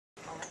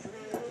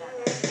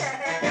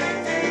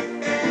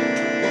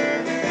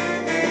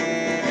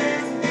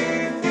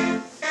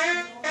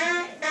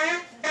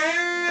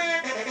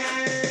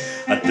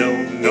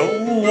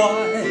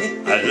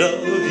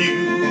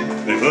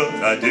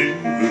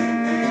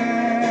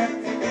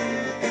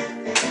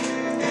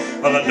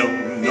Well, I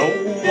don't know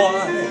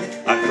why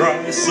I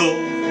cry so,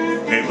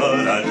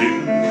 but I do.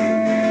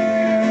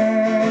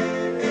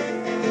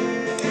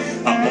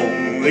 I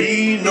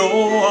only know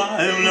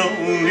I'm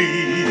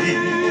lonely,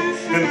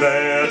 and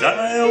that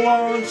I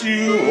want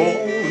you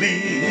only.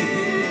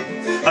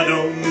 I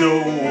don't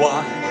know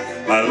why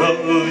I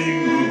love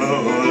you,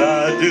 but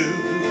I do.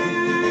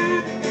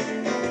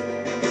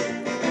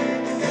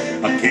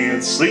 I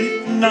can't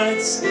sleep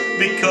nights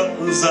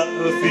because I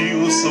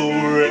feel so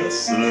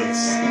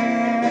restless.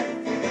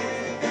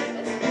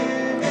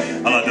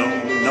 And I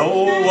don't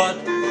know what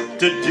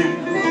to do,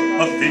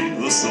 I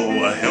feel so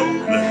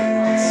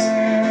helpless.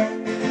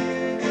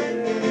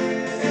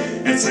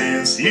 And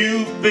since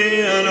you've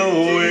been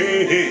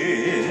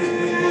away,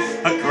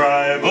 I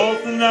cry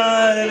both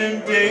night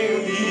and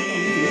day.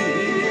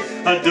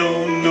 I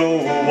don't know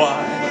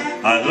why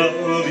I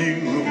love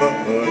you,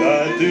 but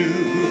I do.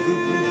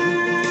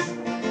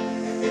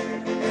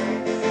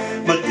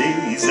 My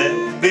days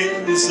have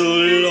been so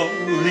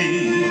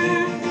lonely,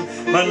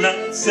 my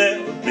nights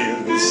have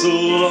been so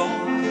long.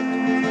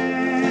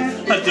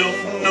 I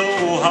don't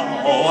know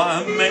how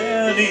I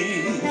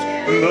manage,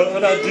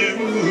 but I do.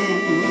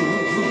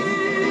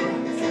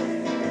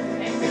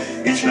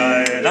 Each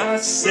night I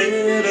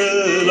sit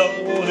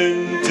alone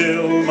and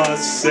tell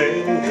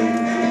myself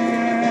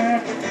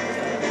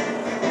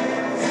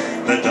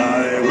that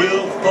I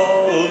will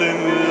fall in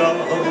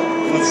love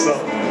with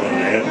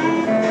someone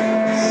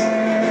else.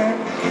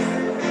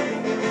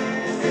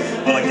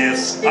 Well, I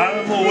guess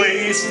I'm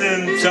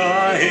wasting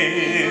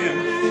time,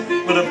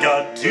 but I've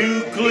got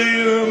to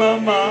clear my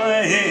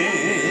mind.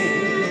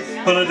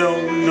 But I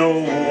don't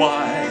know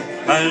why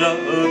I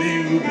love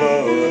you,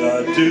 but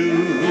I do.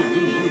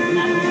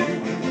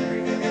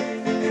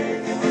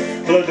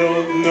 I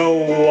don't know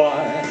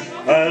why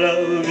I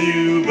love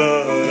you,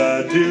 but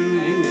I do.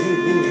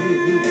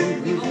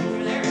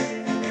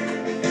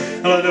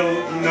 I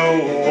don't know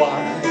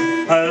why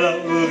I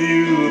love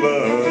you,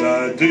 but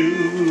I do.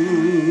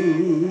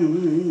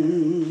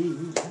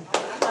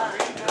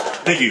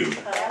 Thank you.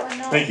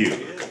 Thank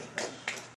you.